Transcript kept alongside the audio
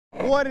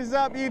What is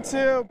up,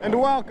 YouTube? And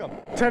welcome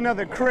to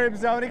another Crib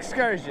Zone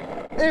excursion.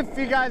 If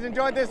you guys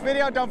enjoyed this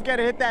video, don't forget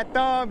to hit that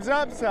thumbs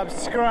up,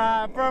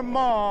 subscribe for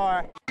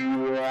more.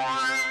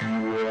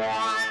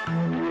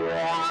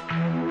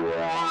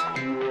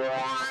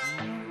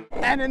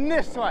 And in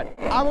this one,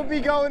 I'm gonna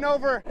be going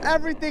over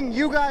everything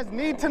you guys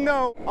need to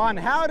know on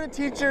how to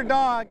teach your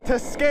dog to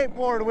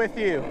skateboard with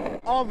you.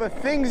 All the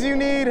things you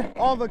need,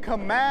 all the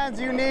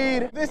commands you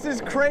need. This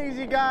is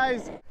crazy,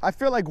 guys. I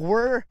feel like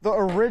we're the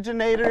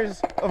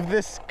originators of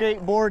this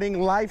skateboarding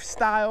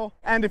lifestyle.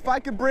 And if I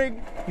could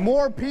bring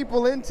more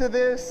people into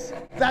this,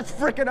 that's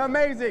freaking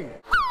amazing.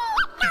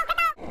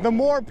 The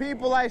more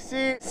people I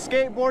see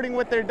skateboarding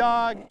with their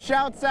dog,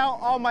 shouts out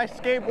all my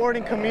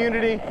skateboarding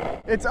community.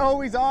 It's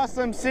always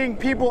awesome seeing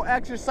people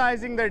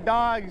exercising their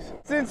dogs.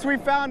 Since we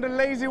found a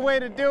lazy way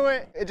to do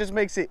it, it just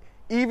makes it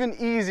even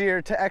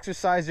easier to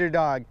exercise your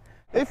dog.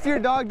 If your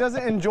dog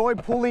doesn't enjoy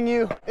pulling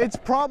you, it's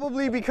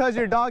probably because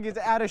your dog is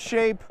out of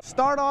shape.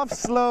 Start off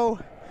slow.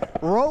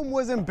 Rome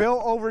wasn't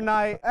built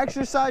overnight.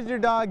 Exercise your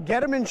dog,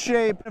 get him in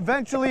shape.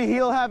 Eventually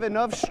he'll have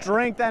enough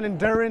strength and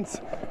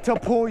endurance to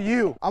pull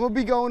you. I'm gonna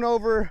be going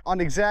over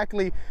on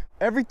exactly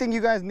everything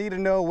you guys need to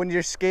know when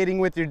you're skating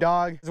with your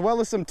dog, as well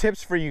as some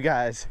tips for you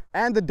guys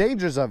and the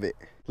dangers of it.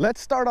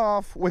 Let's start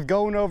off with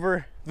going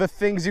over the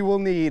things you will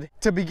need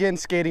to begin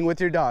skating with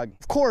your dog.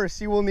 Of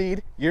course, you will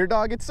need your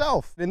dog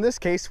itself. In this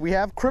case, we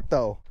have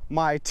Crypto,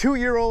 my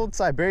 2-year-old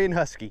Siberian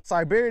Husky.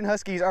 Siberian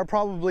Huskies are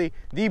probably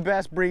the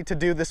best breed to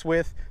do this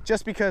with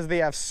just because they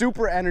have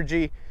super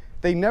energy,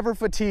 they never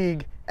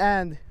fatigue,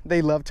 and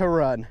they love to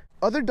run.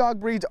 Other dog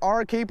breeds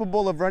are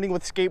capable of running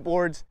with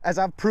skateboards, as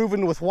I've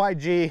proven with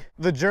YG,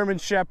 the German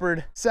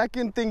Shepherd.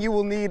 Second thing you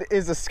will need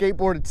is a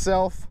skateboard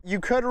itself. You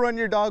could run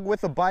your dog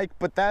with a bike,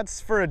 but that's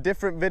for a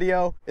different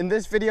video. In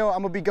this video,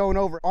 I'm gonna be going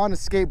over on a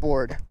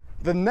skateboard.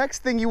 The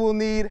next thing you will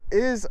need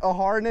is a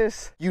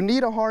harness. You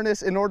need a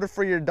harness in order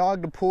for your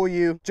dog to pull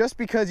you, just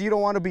because you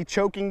don't want to be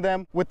choking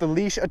them with the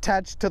leash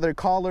attached to their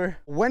collar.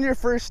 When you're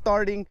first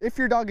starting, if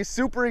your dog is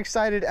super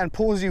excited and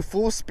pulls you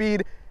full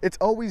speed, it's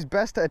always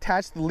best to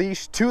attach the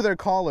leash to their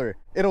collar.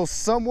 It'll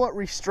somewhat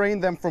restrain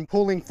them from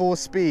pulling full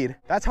speed.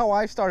 That's how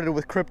I started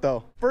with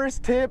Crypto.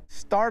 First tip,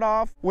 start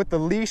off with the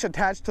leash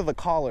attached to the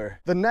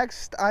collar. The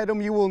next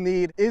item you will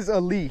need is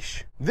a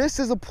leash. This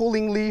is a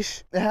pulling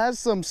leash. It has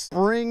some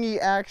springy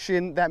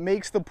action that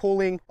makes the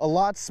pulling a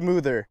lot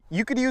smoother.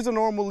 You could use a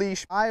normal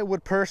leash. I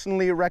would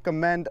personally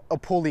recommend a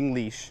pulling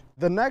leash.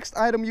 The next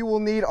item you will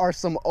need are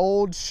some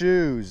old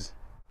shoes.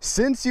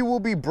 Since you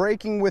will be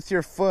braking with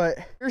your foot,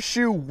 your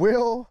shoe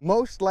will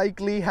most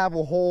likely have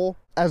a hole,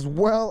 as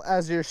well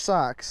as your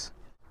socks.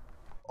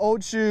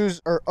 Old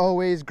shoes are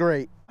always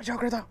great.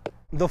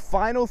 The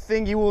final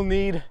thing you will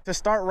need to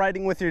start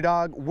riding with your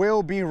dog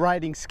will be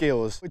riding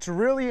skills. It's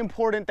really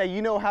important that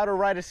you know how to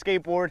ride a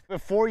skateboard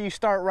before you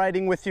start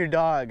riding with your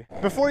dog.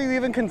 Before you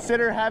even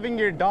consider having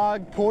your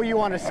dog pull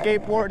you on a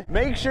skateboard,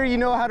 make sure you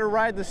know how to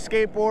ride the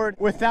skateboard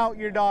without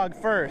your dog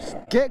first.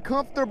 Get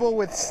comfortable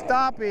with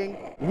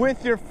stopping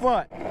with your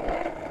foot.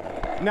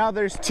 Now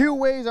there's two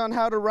ways on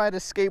how to ride a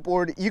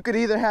skateboard. You could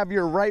either have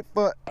your right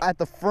foot at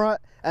the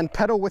front and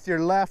pedal with your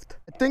left.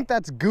 I think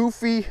that's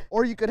goofy.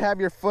 Or you could have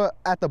your foot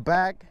at the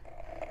back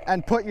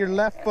and put your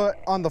left foot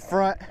on the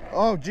front.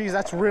 Oh geez,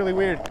 that's really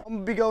weird. I'm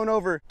gonna be going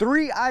over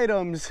 3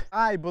 items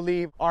I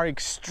believe are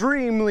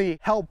extremely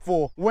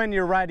helpful when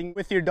you're riding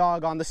with your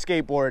dog on the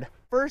skateboard.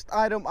 First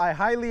item I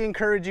highly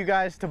encourage you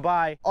guys to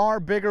buy are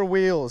bigger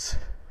wheels.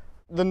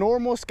 The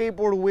normal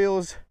skateboard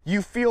wheels,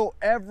 you feel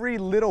every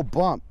little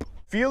bump.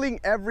 Feeling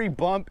every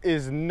bump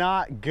is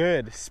not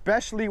good,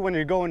 especially when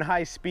you're going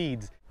high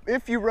speeds.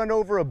 If you run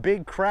over a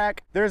big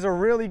crack, there's a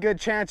really good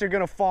chance you're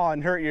gonna fall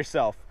and hurt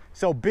yourself.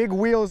 So big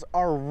wheels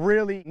are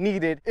really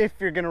needed if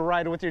you're gonna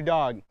ride with your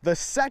dog. The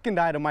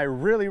second item I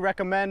really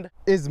recommend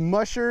is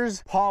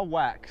Musher's Paw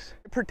Wax.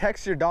 It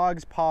protects your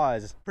dog's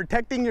paws.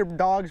 Protecting your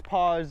dog's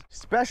paws,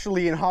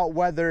 especially in hot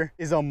weather,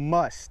 is a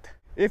must.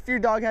 If your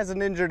dog has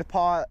an injured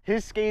paw,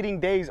 his skating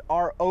days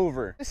are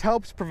over. This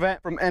helps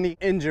prevent from any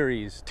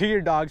injuries to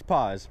your dog's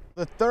paws.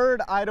 The third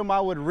item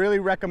I would really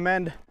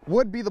recommend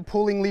would be the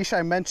pulling leash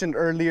I mentioned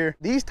earlier.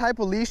 These type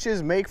of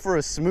leashes make for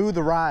a smooth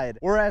ride.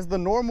 Whereas the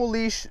normal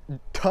leash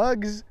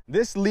tugs,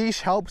 this leash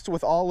helps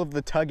with all of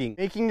the tugging,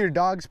 making your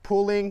dog's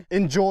pulling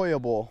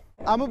enjoyable.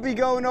 I'm gonna be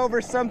going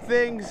over some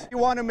things you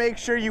wanna make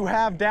sure you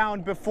have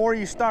down before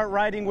you start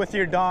riding with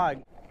your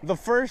dog. The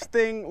first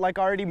thing, like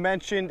I already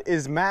mentioned,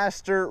 is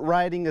master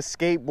riding a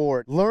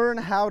skateboard. Learn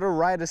how to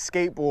ride a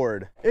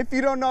skateboard. If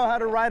you don't know how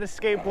to ride a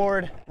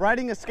skateboard,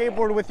 riding a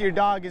skateboard with your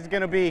dog is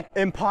gonna be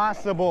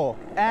impossible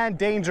and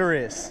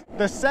dangerous.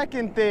 The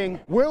second thing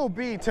will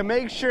be to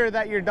make sure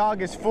that your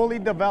dog is fully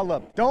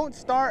developed. Don't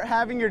start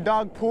having your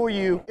dog pull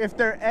you if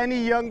they're any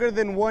younger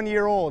than 1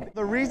 year old.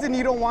 The reason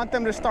you don't want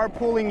them to start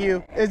pulling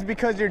you is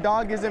because your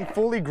dog isn't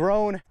fully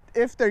grown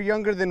if they're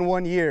younger than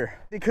 1 year.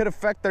 It could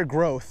affect their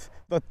growth.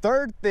 The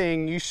third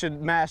thing you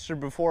should master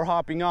before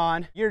hopping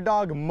on, your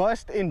dog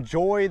must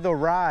enjoy the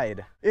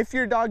ride. If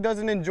your dog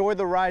doesn't enjoy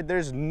the ride,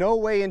 there's no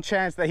way in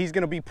chance that he's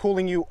gonna be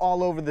pulling you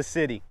all over the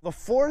city. The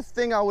fourth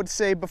thing I would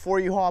say before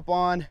you hop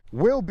on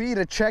will be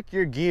to check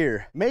your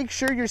gear. Make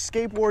sure your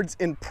skateboard's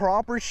in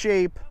proper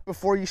shape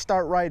before you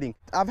start riding.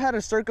 I've had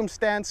a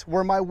circumstance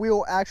where my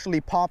wheel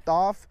actually popped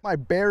off. My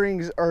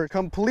bearings are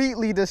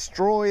completely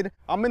destroyed.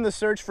 I'm in the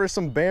search for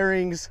some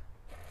bearings.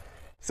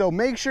 So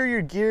make sure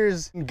your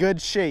gear's in good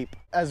shape,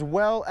 as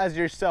well as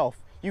yourself.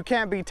 You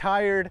can't be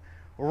tired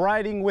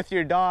riding with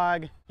your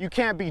dog. You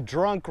can't be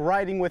drunk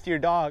riding with your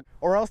dog,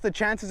 or else the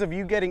chances of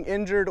you getting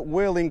injured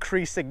will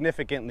increase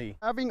significantly.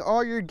 Having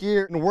all your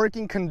gear in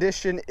working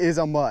condition is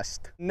a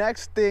must.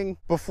 Next thing,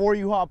 before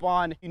you hop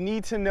on, you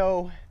need to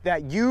know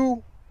that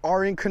you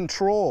are in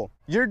control.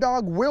 Your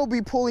dog will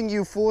be pulling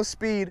you full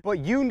speed, but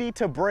you need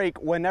to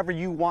brake whenever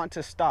you want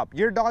to stop.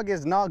 Your dog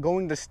is not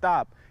going to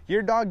stop.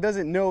 Your dog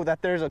doesn't know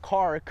that there's a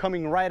car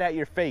coming right at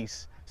your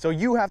face. So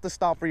you have to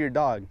stop for your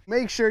dog.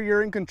 Make sure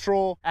you're in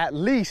control at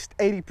least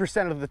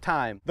 80% of the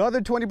time. The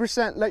other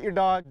 20%, let your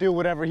dog do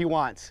whatever he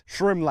wants.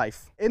 Shrimp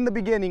life. In the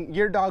beginning,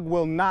 your dog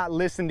will not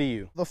listen to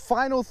you. The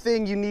final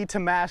thing you need to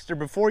master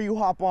before you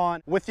hop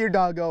on with your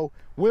doggo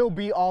will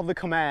be all the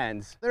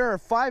commands. There are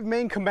 5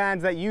 main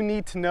commands that you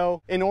need to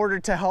know in order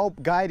to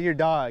help guide your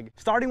dog.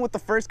 Starting with the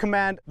first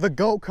command, the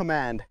go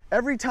command.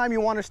 Every time you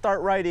want to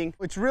start riding,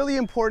 it's really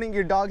important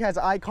your dog has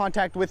eye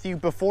contact with you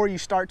before you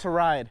start to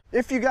ride.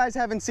 If you guys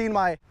haven't seen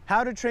my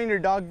how to train your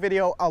dog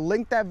video, I'll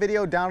link that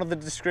video down in the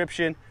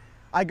description.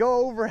 I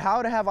go over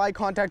how to have eye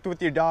contact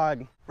with your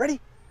dog. Ready?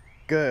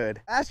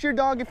 Good. Ask your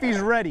dog if he's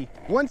ready.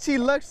 Once he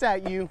looks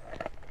at you,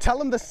 tell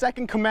him the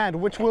second command,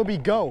 which will be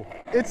go.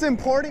 It's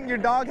important your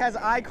dog has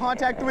eye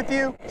contact with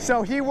you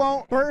so he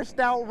won't burst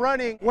out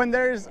running when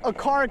there's a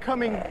car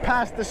coming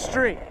past the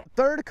street.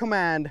 Third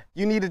command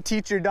you need to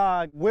teach your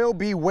dog will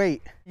be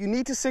wait. You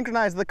need to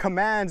synchronize the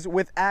commands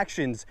with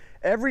actions.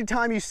 Every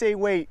time you say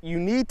wait, you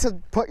need to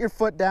put your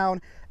foot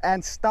down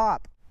and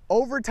stop.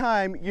 Over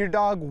time, your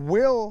dog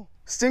will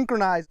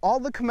synchronize all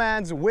the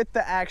commands with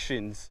the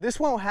actions. This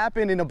won't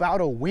happen in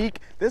about a week.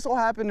 This will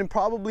happen in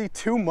probably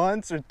 2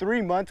 months or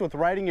 3 months with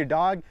riding your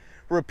dog,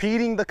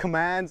 repeating the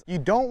commands. You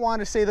don't want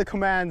to say the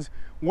commands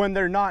when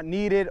they're not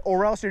needed,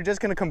 or else you're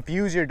just going to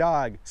confuse your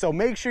dog. So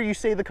make sure you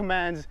say the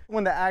commands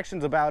when the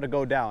action's about to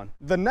go down.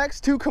 The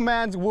next 2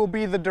 commands will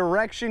be the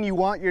direction you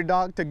want your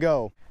dog to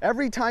go.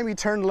 Every time you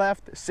turn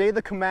left, say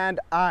the command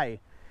I.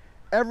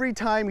 Every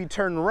time you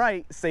turn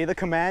right, say the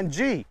command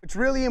G. It's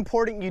really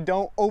important you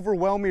don't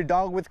overwhelm your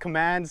dog with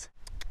commands.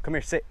 Come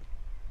here, sit,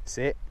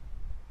 sit,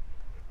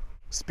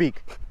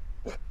 speak.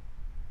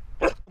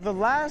 The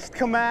last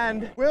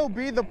command will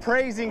be the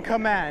praising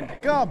command.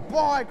 Good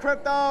boy,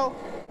 Crypto.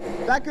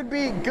 That could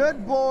be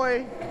good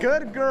boy,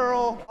 good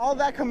girl. All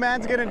that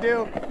command's gonna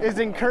do is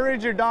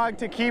encourage your dog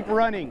to keep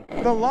running.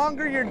 The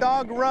longer your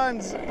dog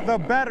runs,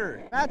 the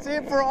better. That's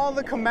it for all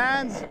the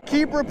commands.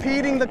 Keep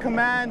repeating the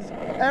commands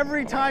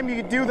every time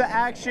you do the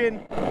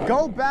action.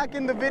 Go back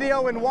in the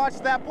video and watch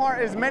that part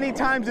as many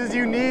times as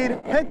you need.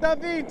 Hit the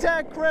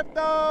VTech,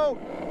 Crypto.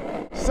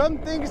 Some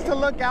things to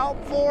look out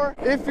for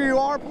if you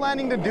are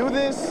planning to do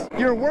this.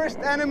 Your worst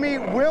enemy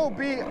will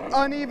be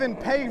uneven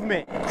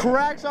pavement.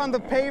 Cracks on the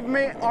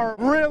pavement are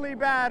really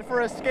bad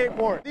for a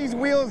skateboard. These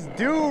wheels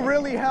do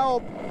really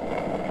help.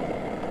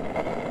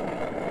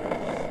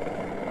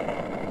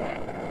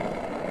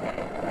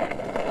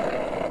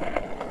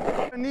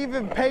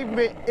 Uneven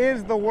pavement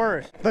is the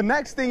worst. The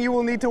next thing you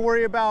will need to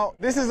worry about,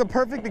 this is a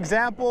perfect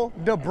example,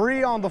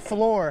 debris on the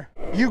floor.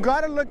 You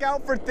gotta look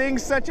out for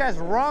things such as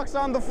rocks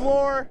on the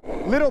floor,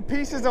 little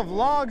pieces of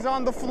logs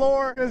on the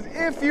floor, because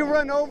if you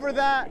run over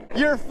that,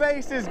 your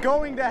face is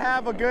going to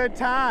have a good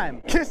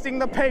time kissing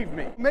the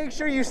pavement. Make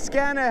sure you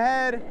scan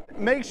ahead,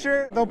 make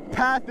sure the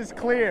path is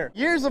clear.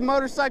 Years of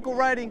motorcycle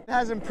riding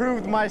has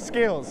improved my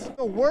skills.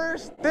 The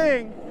worst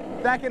thing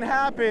that can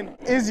happen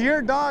is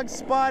your dog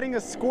spotting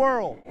a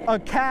squirrel, a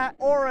cat,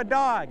 or a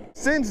dog.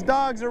 Since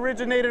dogs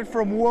originated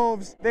from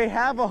wolves, they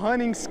have a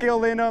hunting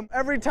skill in them.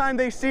 Every time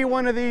they see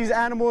one of these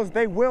animals,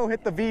 they will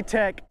hit the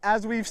VTech.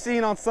 As we've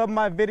seen on some of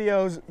my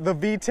videos, the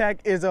VTech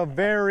is a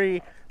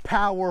very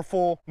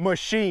powerful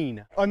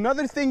machine.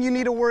 Another thing you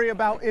need to worry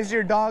about is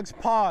your dog's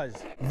paws.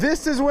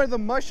 This is where the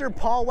musher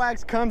paw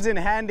wax comes in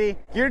handy.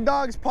 Your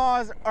dog's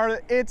paws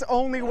are its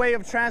only way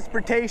of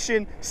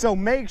transportation, so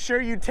make sure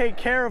you take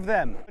care of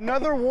them.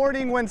 Another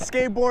warning when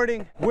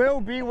skateboarding will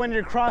be when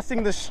you're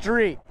crossing the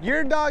street.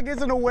 Your dog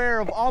isn't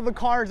aware of all the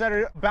cars that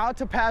are about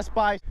to pass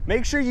by.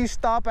 Make sure you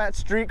stop at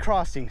street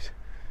crossings.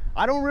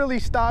 I don't really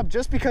stop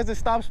just because it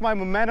stops my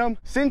momentum.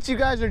 Since you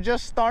guys are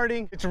just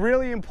starting, it's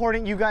really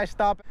important you guys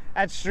stop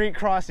at street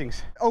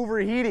crossings.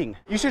 Overheating.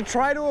 You should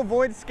try to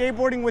avoid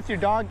skateboarding with your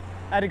dog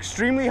at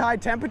extremely high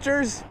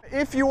temperatures.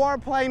 If you are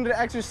planning to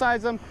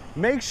exercise them,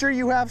 make sure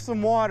you have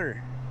some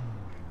water.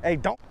 Hey,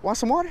 don't want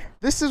some water?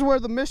 This is where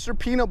the Mr.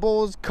 Peanut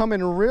bowls come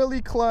in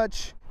really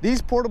clutch.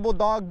 These portable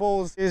dog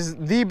bowls is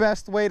the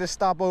best way to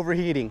stop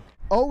overheating.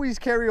 Always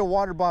carry a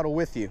water bottle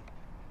with you.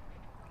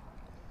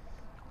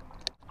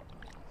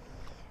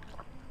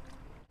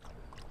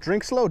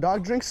 Drink slow,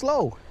 dog, drink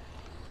slow.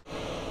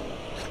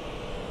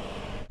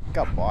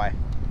 Good boy.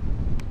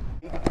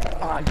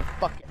 Oh, you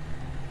fucking.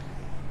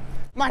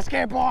 My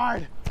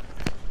skateboard!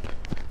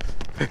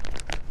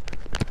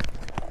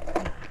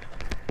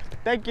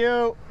 Thank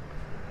you.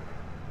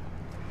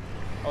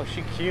 Oh,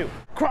 she cute.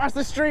 Cross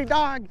the street,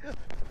 dog.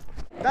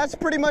 That's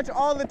pretty much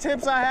all the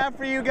tips I have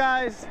for you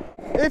guys.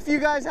 If you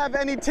guys have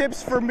any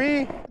tips for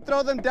me,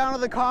 throw them down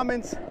in the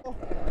comments.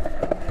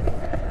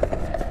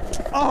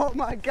 Oh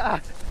my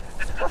God.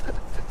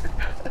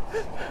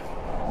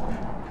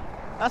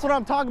 That's what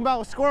I'm talking about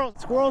with squirrels.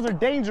 Squirrels are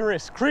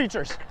dangerous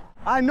creatures.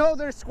 I know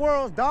they're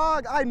squirrels,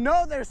 dog. I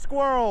know they're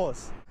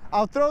squirrels.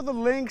 I'll throw the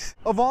links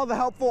of all the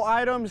helpful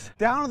items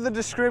down in the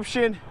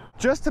description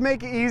just to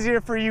make it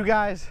easier for you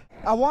guys.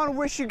 I want to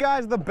wish you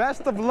guys the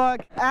best of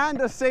luck and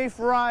a safe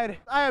ride.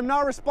 I am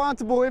not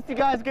responsible if you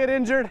guys get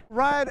injured.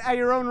 Ride at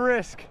your own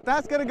risk.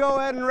 That's gonna go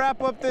ahead and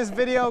wrap up this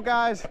video,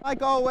 guys.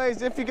 Like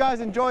always, if you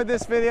guys enjoyed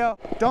this video,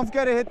 don't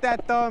forget to hit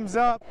that thumbs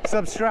up,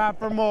 subscribe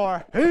for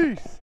more.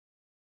 Peace.